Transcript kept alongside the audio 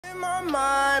In my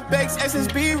mind, Bex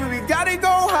SSB, we gotta go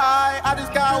high. I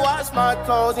just gotta watch my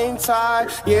closing tie.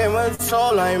 Yeah, my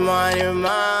soul like mine and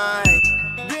mine.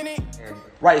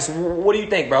 Right, so what do you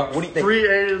think, bro? What do you think? Free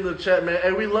Adin in the chat, man.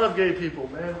 Hey, we love gay people,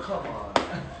 man. Come on.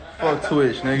 Fuck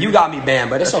Twitch, nigga. You got me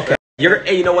banned, but it's okay.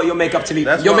 Hey, you know what? You'll make up to me.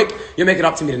 You'll make it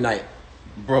up to me tonight.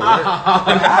 Bro, You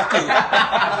have to.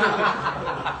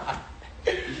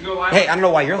 Hey, I don't know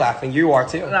why you're laughing. You are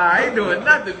too. Nah, I ain't doing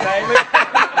nothing, baby.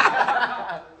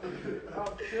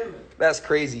 That's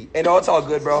crazy. And no, it's all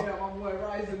good, bro. Yeah, my boy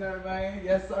Rice in there, man.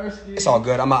 Yes, sir. It's all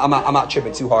good. I'm not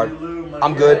tripping too hard.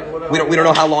 I'm good. We don't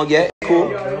know how long yet.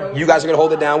 Cool. You guys are gonna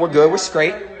hold it down. We're good. We're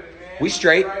straight. We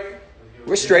straight.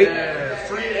 We're straight. Yeah,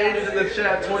 free Adin in the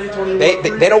chat 2021.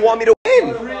 They don't want me to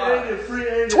win. Free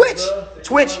Adin,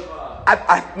 Twitch.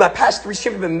 My past 3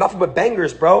 shifts have been nothing but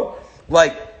bangers, bro.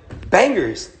 Like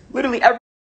bangers. Literally every.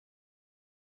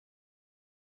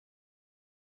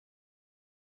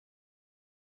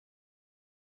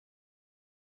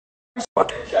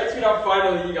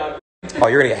 Oh,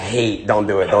 you're gonna get hate. Don't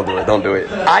do it. Don't do it.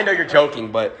 I know you're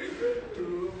joking, but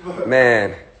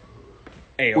man,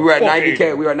 we were at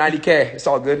 90K. We were at 90K. It's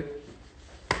all good.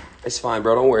 It's fine,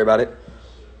 bro. Don't worry about it.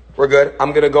 We're good.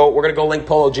 We're gonna go link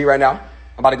Polo G right now.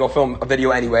 I'm about to go film a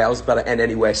video anyway. I was about to end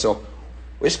anyway, so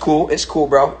it's cool. It's cool,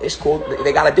 bro. It's cool.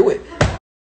 They gotta do it.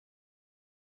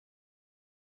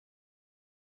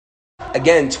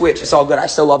 Again, Twitch. It's all good. I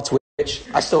still love Twitch.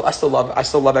 I still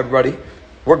love everybody.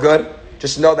 We're good.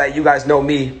 Just know that you guys know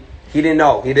me. He didn't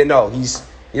know. You didn't know.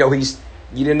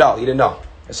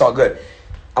 It's all good.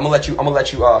 I'm gonna let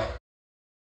you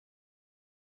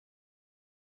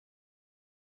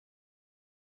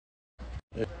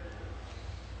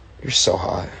You're so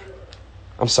hot.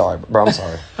 I'm sorry, bro. I'm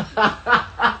sorry.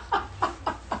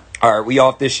 All right, we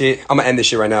off this shit. I'm gonna end this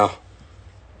shit right now.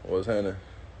 What's happening?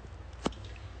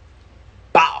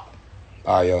 Bow.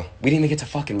 Yo. We didn't even get to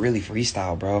fucking really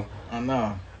freestyle, bro. I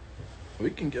know. We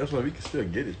can still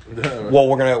get it. Well,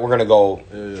 we're gonna go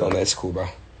film it. It's cool, bro.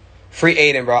 Free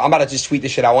Adin, bro. I'm about to just tweet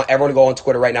this shit. I want everyone to go on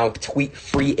Twitter right now and tweet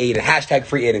Free Adin. Hashtag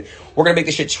Free Adin. We're gonna make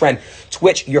this shit trend.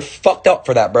 Twitch, you're fucked up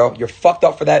for that, bro. You're fucked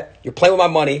up for that. You're playing with my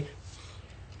money.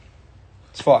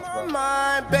 It's fucked, bro.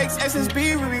 Bex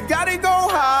SSB, we gotta go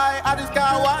high. I just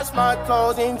gotta watch my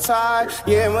closing tie.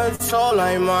 Yeah, my soul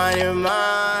like mine and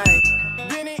mine.